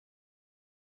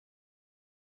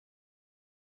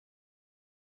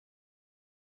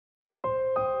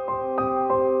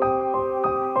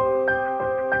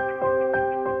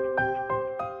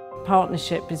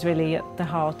partnership is really at the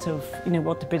heart of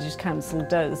what the British Council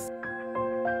does.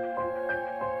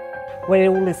 We're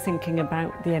always thinking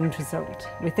about the end result.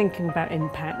 We're thinking about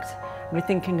impact. We're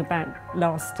thinking about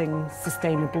lasting,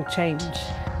 sustainable change.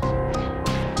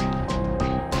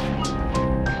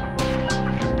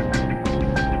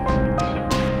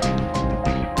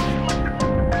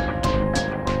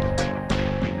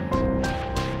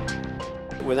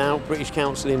 Without British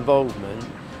Council involvement,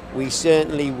 we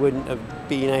certainly wouldn't have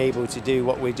been able to do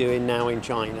what we're doing now in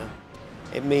China.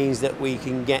 It means that we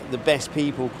can get the best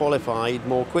people qualified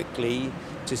more quickly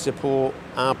to support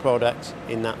our product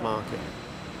in that market.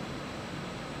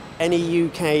 Any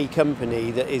UK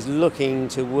company that is looking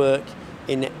to work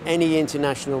in any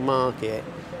international market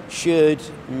should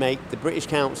make the British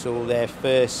Council their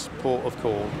first port of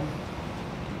call.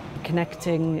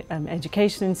 Connecting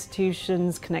education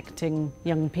institutions, connecting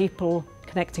young people,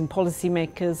 connecting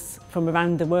policymakers from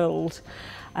around the world,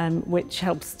 which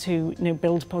helps to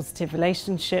build positive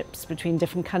relationships between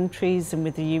different countries and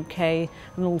with the UK,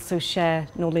 and also share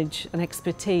knowledge and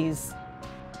expertise.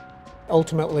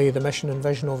 Ultimately, the mission and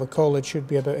vision of a college should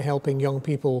be about helping young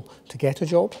people to get a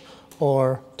job,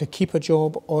 or to keep a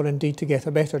job, or indeed to get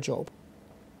a better job.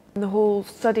 The whole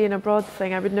studying abroad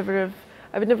thing, I would never have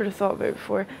thought about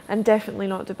before, and definitely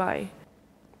not Dubai.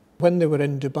 When they were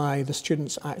in Dubai, the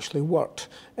students actually worked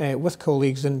with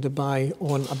colleagues in Dubai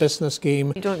on a business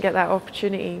game. You don't get that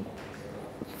opportunity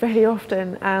very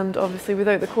often, and obviously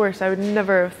without the course I would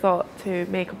never have thought to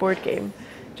make a board game.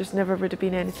 Just never would have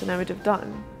been anything I would have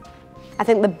done. I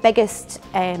think the biggest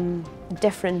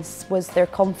difference was their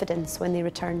confidence when they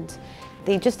returned.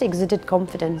 They just exuded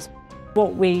confidence.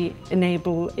 What we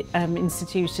enable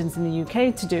institutions in the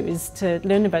UK to do is to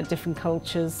learn about different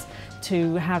cultures,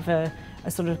 to have a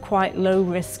sort of quite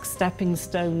low-risk stepping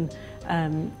stone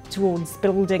towards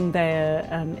building their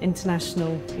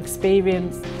international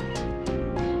experience.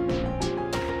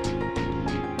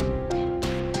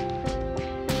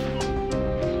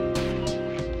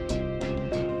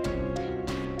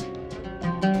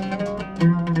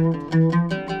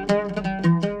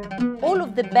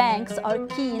 The banks are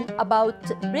keen about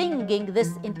bringing this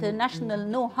international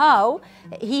know-how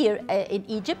here in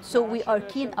Egypt, so we are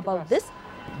keen about this.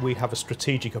 We have a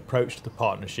strategic approach to the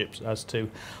partnerships as to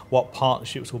what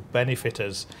partnerships will benefit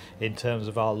us in terms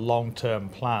of our long-term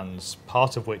plans,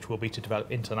 part of which will be to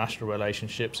develop international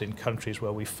relationships in countries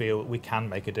where we feel we can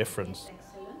make a difference.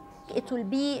 It will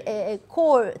be a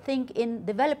core thing in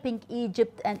developing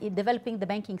Egypt and in developing the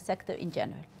banking sector in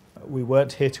general. We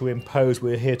weren't here to impose,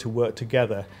 we're here to work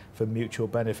together for mutual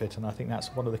benefit, and I think that's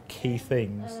one of the key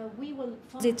things.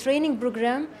 The training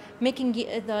program,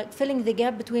 filling the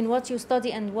gap between what you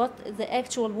study and what the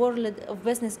actual world of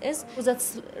business is,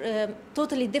 that's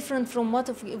totally different from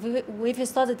what we've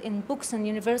studied in books and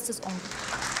universities only.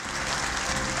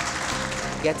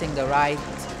 Getting the right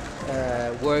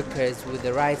workers with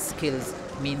the right skills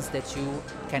means that you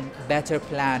can better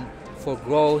plan for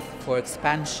growth, for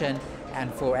expansion,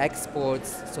 and for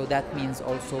exports, so that means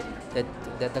also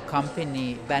that the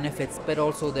company benefits, but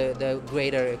also the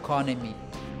greater economy.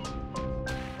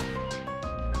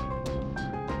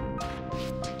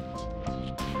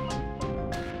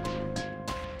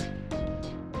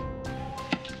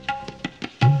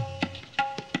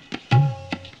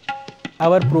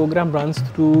 Our program runs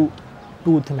through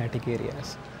two thematic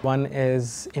areas. One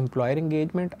is employer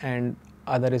engagement and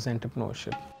other is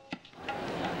entrepreneurship.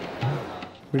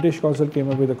 British Council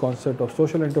came up with the concept of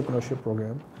social entrepreneurship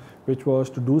program, which was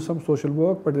to do some social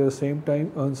work but at the same time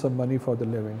earn some money for the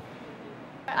living.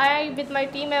 I, with my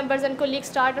team members and colleagues,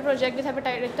 started a project with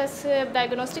Hepatitis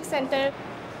Diagnostic Center.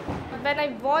 When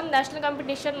I won national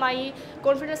competition, my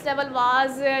confidence level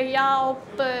was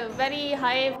very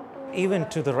high. Even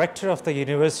to the rector of the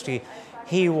university,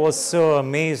 he was so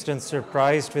amazed and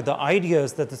surprised with the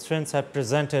ideas that the students had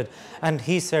presented, and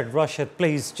he said, Rashid,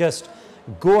 please just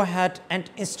go ahead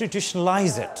and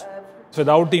institutionalize it.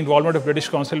 Without the involvement of British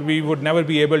Council, we would never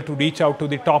be able to reach out to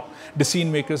the top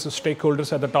decision makers, the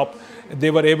stakeholders at the top.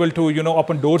 They were able to,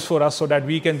 open doors for us so that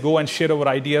we can go and share our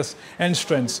ideas and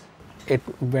strengths. It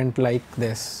went like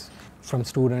this, from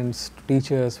students to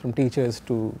teachers, from teachers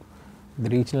to the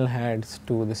regional heads,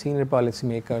 to the senior policy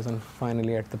makers, and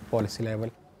finally at the policy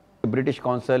level. The British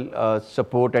Council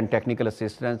support and technical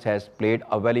assistance has played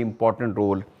a very important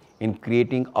role in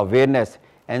creating awareness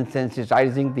and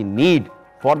sensitizing the need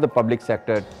for the public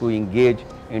sector to engage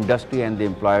industry and the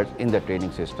employers in the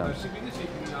training systems.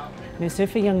 So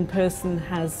if a young person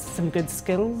has some good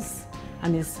skills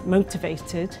and is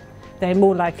motivated, they're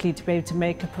more likely to be able to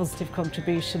make a positive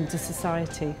contribution to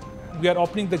society. we are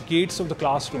opening the gates of the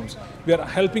classrooms. We are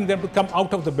helping them to come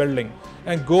out of the building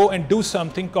and go and do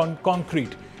something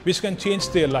concrete which can change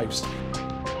their lives.